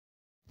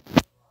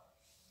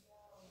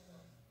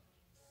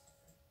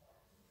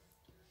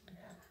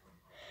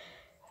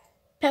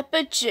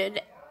Pepper Jin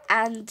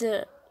and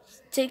the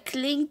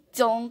Dinkly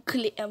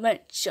Donkey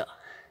adventure.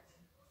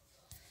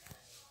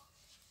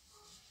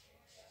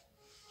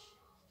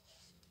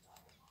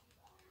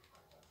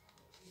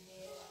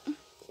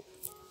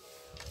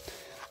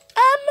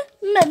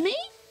 Mummy?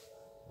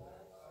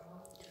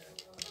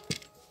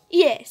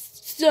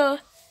 Yes, so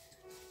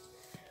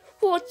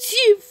what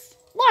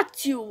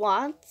you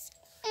want?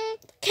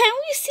 Can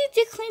we see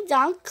Dinkly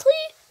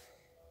Donkey?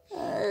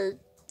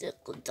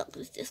 Dinkly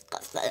Donkey is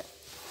disgusting.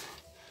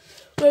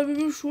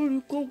 I'm sure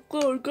you can't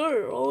go,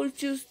 girl.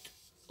 It's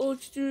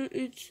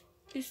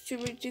to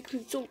meet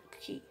Dinkly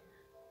Donkey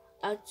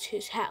at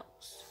his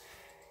house.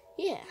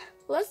 Yeah,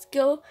 let's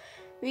go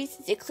meet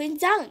Dinkly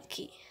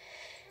Donkey.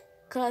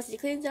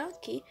 Dinkly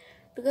Donkey,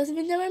 because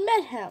we never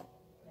met him.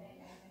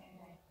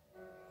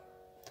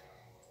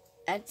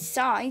 And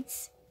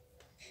besides,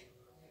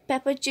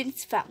 Pepper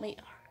Jin's family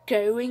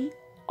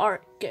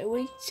are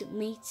going to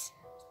meet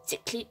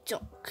Dinkly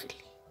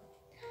Donkey.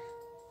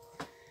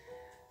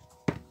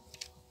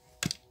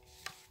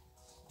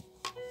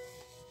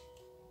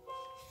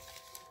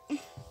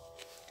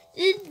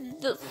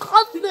 The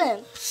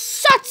problem.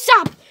 Shut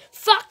up!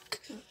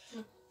 Fuck!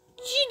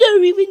 You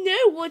don't even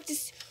know what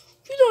this.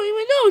 You don't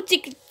even know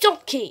Dinkly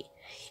Donkey.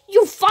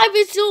 You're 5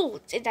 years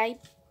old and I'm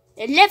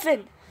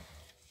 11.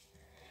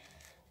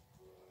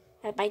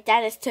 And my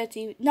dad is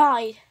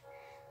 39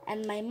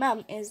 and my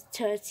mom is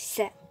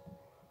 37.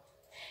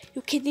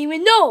 You can't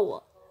even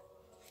know.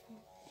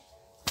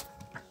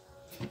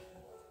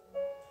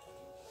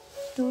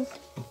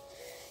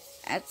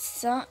 At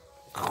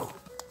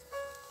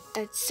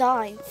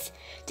signs,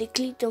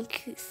 Dinkly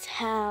Donkey's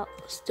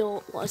house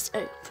door was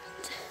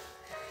opened,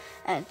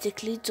 and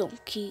Dinkly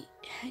Donkey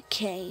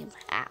came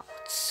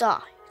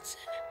outside.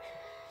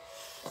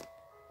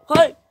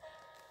 Hey!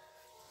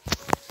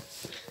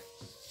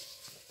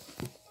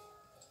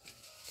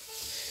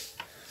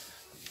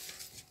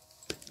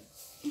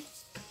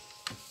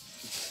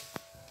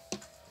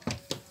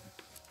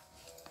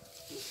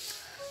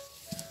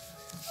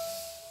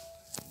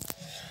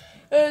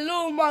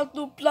 Hello,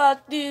 Mato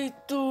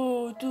Platito.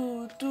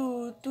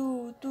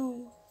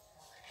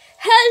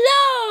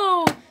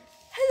 Hello!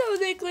 Hello,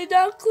 Dinkly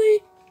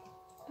Donkey.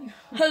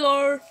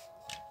 Hello.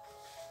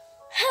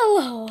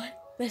 Hello,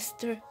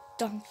 Mr.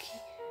 Donkey.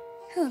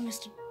 Hello,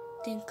 Mr.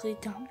 Dinkly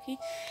Donkey.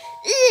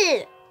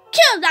 Ew,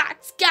 kill that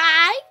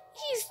guy!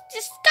 He's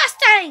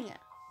disgusting!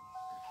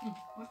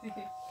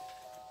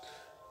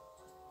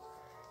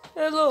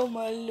 Hello,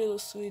 my little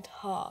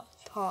sweetheart.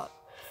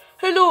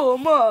 Hello,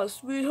 my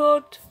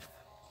sweetheart.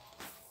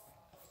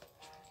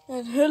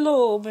 And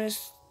hello,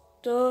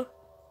 Mr.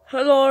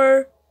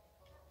 Hello.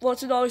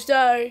 What's a nice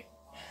day?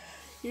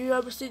 You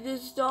ever see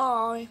this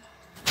time?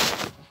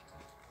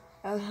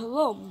 And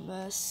hello,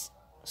 Miss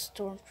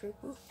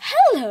Stormtrooper.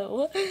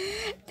 Hello.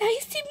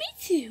 Nice to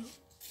meet you.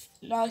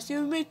 Nice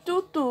to meet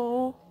you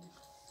too.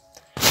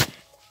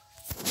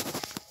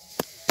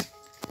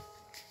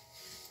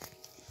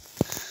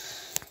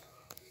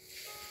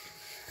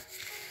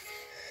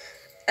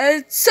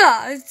 And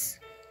besides,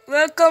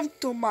 welcome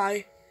to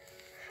my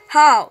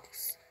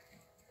house.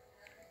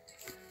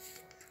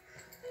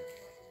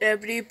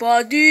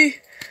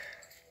 Everybody,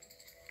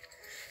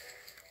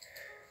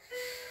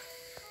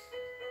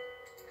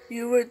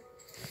 you would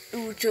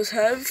just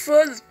have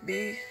fun with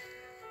me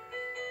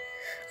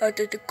at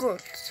the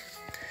concert.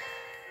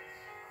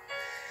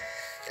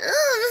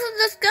 Oh, this is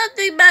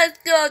disgusting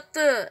mascot.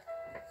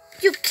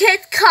 You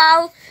can't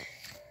call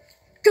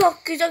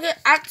Donkey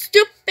a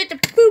stupid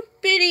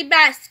poopity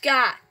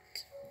mascot.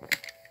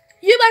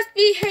 You must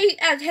be hate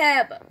at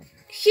him.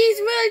 He's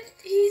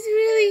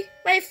really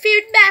my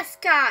favorite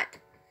mascot.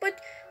 But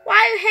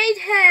why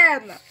hate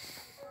him?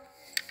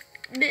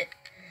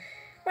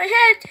 I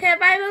hate him.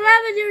 I'm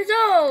 11 years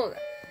old.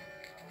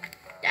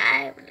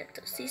 I'm a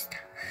little sister.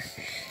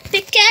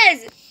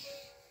 Because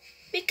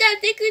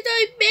Dinkly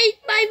Donkey made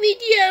my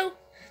video.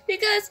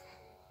 Because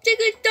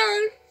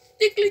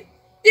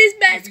this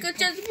mascot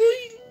just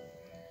ruined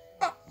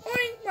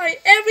my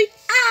every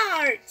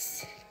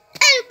art.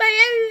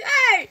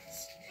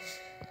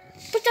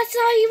 But that's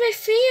not even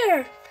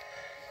fair.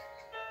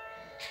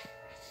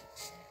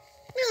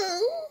 No.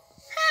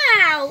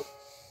 How?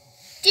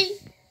 Do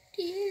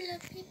you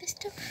love me,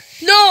 Mister?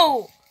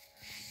 No.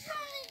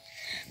 Why?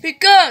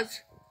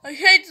 Because I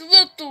hate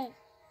little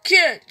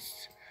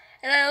kids.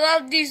 And I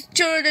love these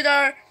children that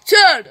are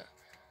 10.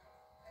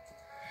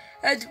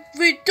 And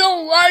we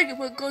don't like it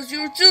because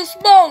you're too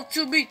small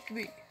to meet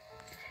me.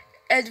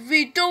 And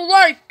we don't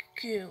like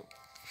you.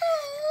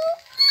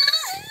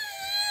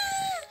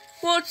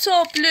 What's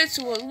up,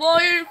 little one?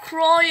 Why are you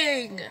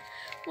crying?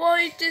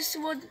 Why this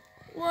one?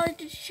 Why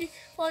did she?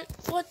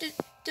 What did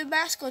the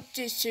mascot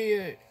do to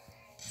you?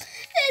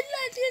 The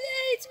mascot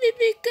hates me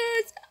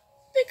because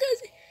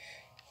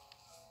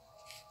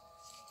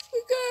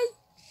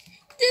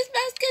this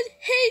mascot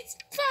hates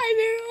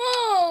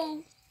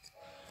 5-year-old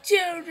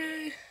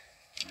children.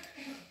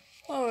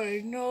 Oh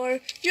no!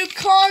 You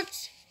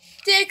can't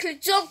take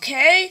it.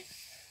 Okay?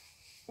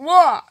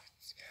 What?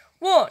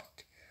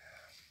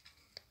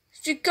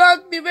 She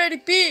can't be very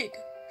big.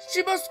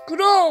 She must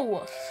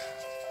grow.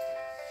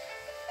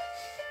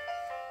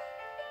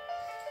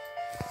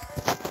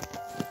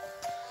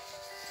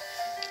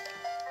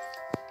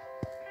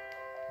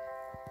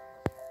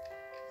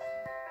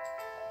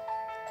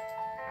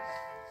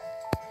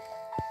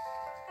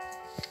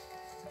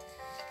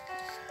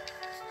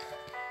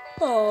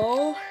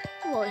 Oh,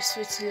 my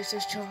sweet little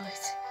child.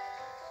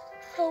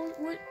 Oh,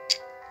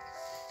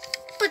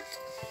 but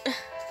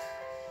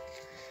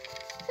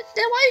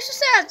then why are you so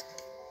sad?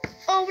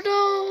 Oh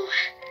no!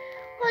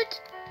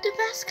 What? The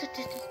basket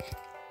didn't.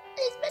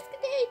 This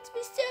basket hates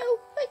me so.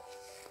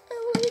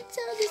 Oh, it's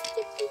all this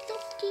Dinkly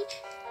Donkey.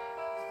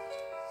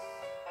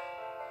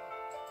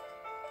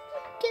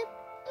 Look at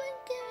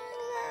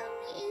allow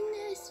me in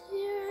this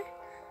year,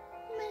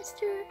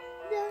 Mr.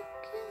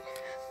 Donkey.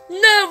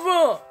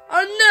 Never!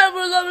 I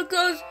never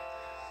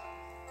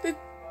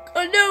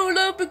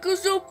love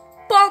because you're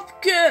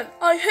pumpkin.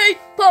 I hate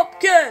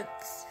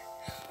pumpkins.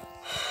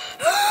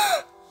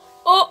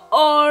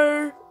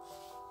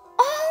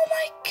 Oh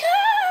my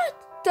god!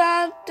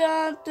 Dun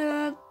dun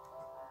dun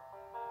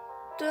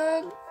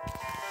dun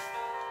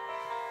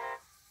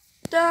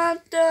dun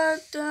dun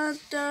dun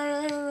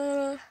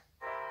dun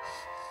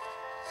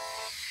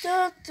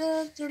dun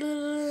dun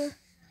dun.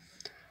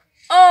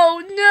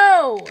 Oh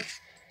no!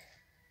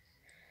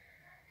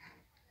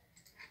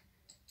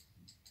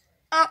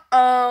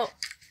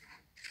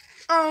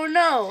 Oh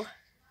no!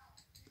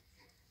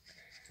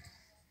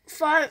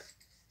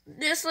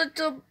 This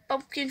little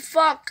pumpkin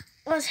fuck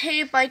was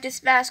hated by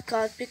this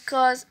mascot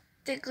because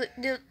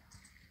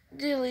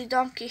Dinkly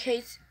Donkey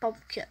hates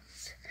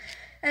pumpkins,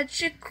 and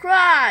she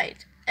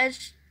cried, and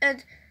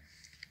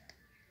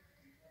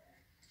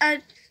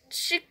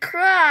she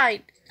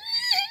cried,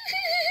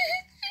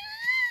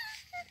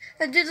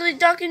 and Dinkly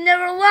Donkey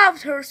never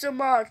loved her so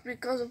much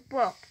because of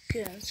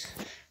pumpkins.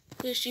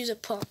 Because she's a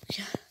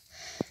pumpkin.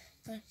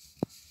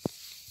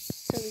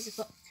 So he's a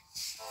pumpkin.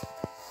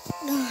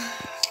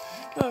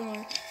 Never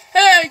mind.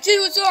 Hey, she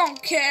was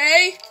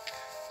okay.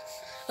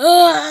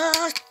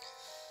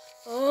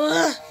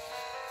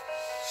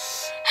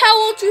 How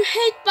would you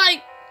hate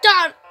my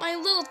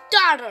little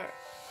daughter?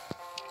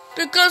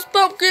 Because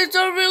pumpkins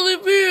are really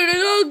weird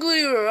and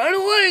uglier. I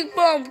don't like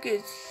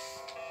pumpkins.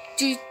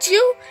 Did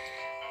you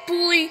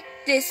bully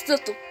this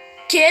little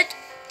kid?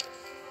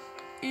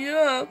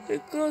 Yeah,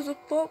 because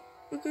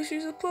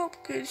she's a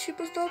pumpkin. She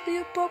must not be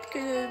a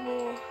pumpkin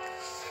anymore.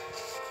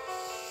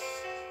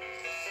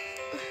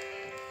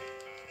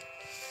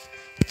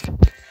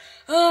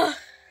 Oh,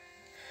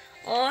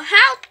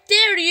 how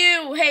dare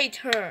you hate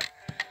her?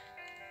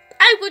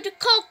 I'm going to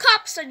call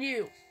cops on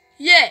you.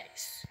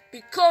 Yes,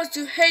 because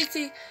you're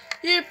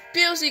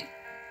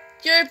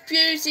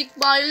abusing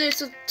my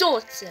little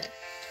daughter.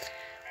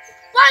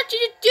 Why did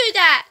you do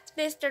that,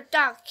 Mr.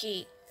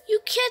 Donkey? You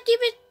can't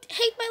even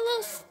hate my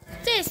little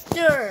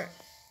sister.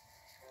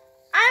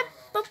 I'm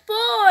a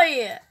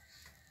boy.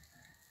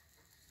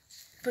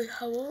 But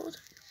how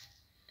old?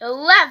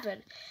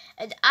 11.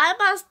 And I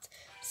must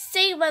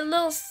save my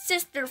little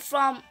sister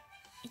from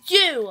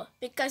you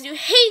because you're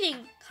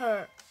hating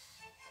her.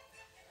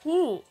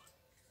 Who?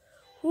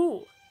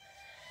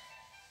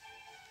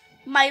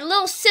 My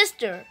little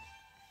sister.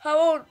 How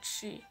old is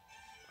she?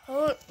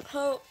 How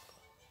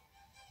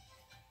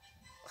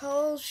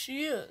old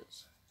she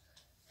is?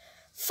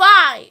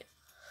 5.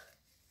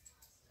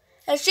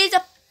 And she's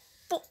a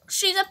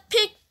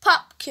pink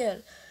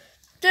pumpkin.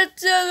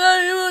 That's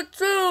not even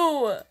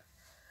true.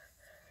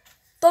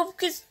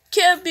 Pumpkins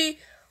can't be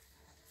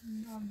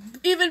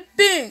even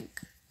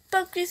pink.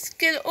 Pumpkins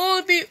can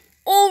only be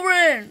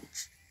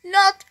orange,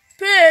 not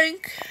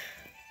pink.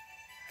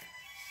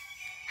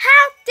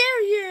 How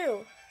dare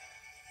you?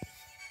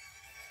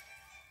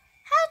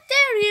 How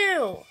dare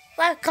you?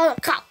 Let's call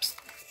the cops.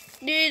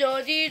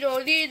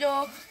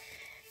 Diddle.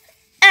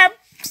 I'm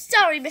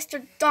sorry,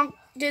 Mr.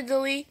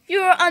 Diddly.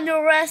 You're under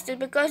arrested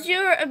because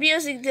you're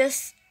abusing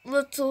this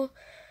little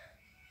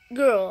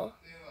girl.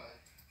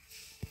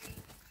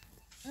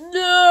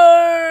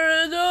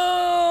 No.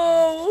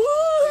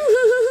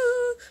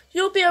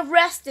 You'll be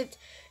arrested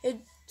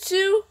in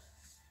 2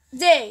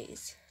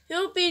 days.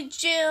 You'll be in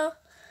jail.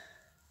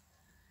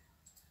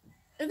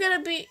 You're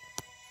gonna be...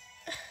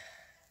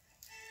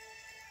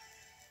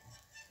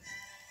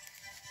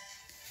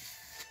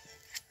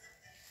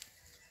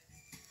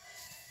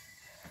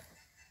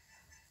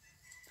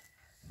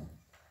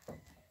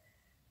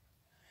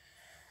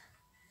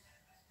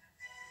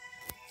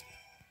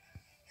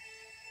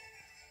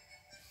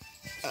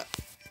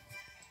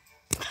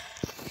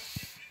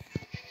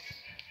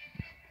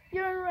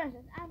 You're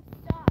arrested. I'm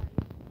sorry.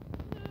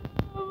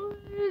 No,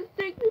 just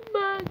take me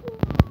back.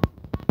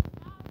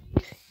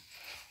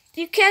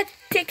 You can't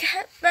take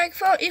back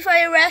phone if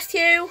I arrest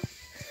you.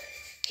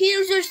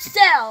 Here's your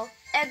cell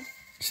and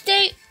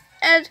stay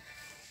and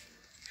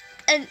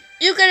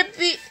you're gonna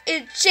be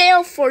in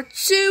jail for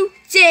 2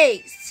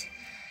 days.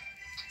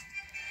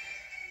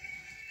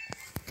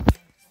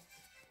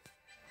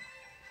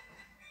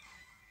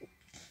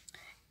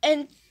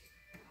 And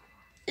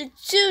in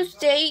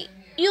Tuesday,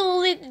 you'll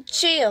leave the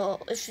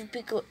jail. If you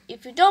be good,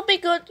 if you don't be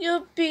good,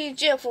 you'll be in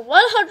jail for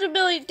 100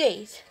 million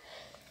days.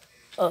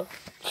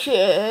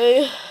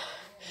 Okay.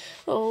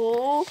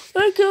 Oh,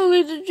 I can't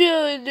leave the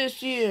jail in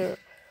this year.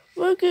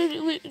 Why can't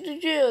you leave the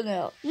jail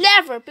now?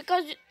 Never,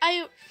 because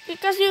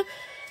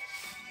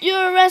you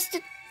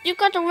arrested. You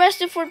got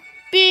arrested for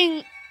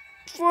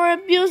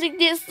abusing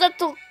this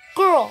little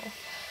girl.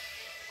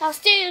 I'll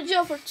stay in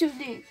jail for 2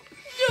 days.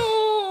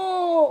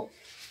 No!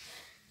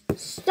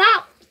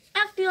 Stop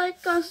acting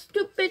like a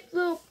stupid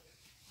little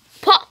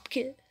pop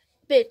kid,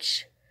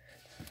 bitch.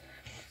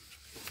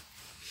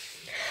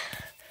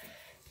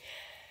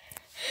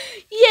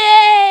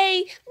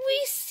 Yay!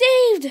 We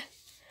saved!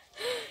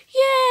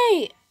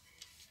 Yay!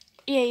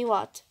 Yay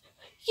what?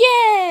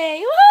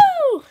 Yay!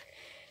 Woo!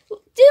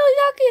 Dinkly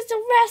Donkey is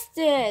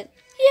arrested!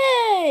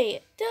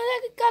 Yay! Dinkly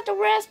Donkey got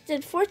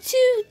arrested for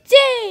 2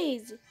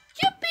 days!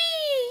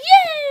 Yippee!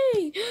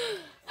 Yay!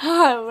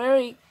 I'm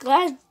very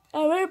glad.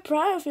 I'm very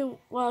proud of him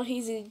while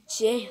he's in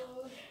jail.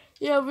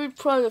 Yeah, I'm very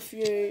proud of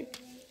you.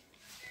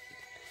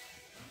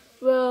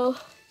 Well,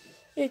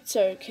 it's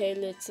okay,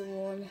 little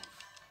one.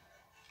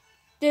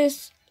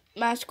 This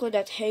mascot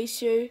that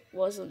hates you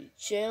was in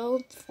jail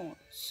for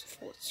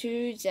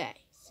 2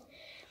 days.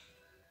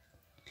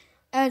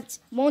 And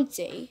one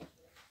day,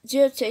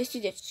 jail tells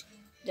you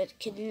that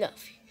can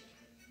love you.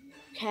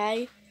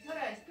 Okay?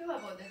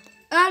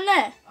 А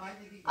не,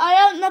 а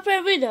я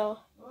направя видео.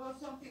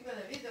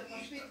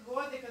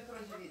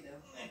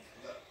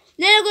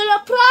 Не го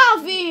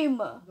направим!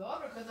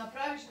 Dobro, kad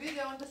napraviš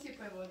video, onda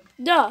sipaj vodu.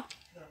 Да.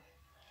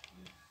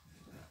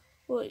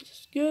 Well,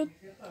 it's good.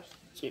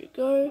 There you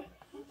go.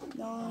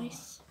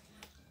 Nice.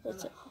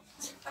 That's it.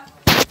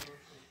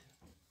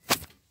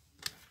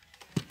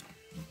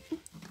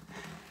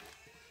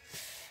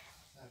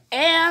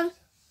 And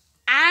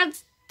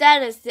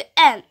that is the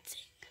end.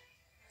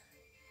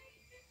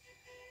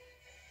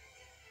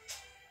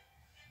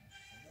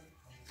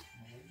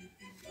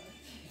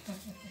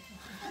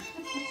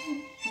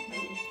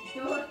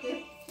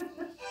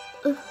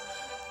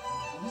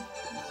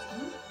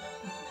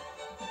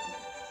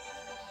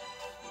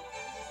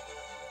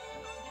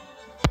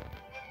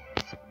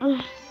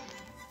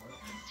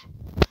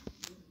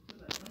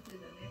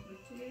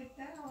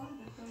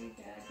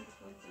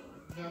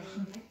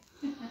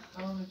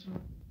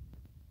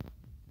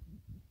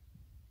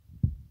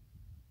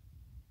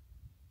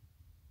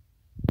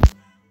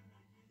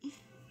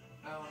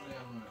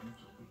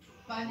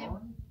 Pa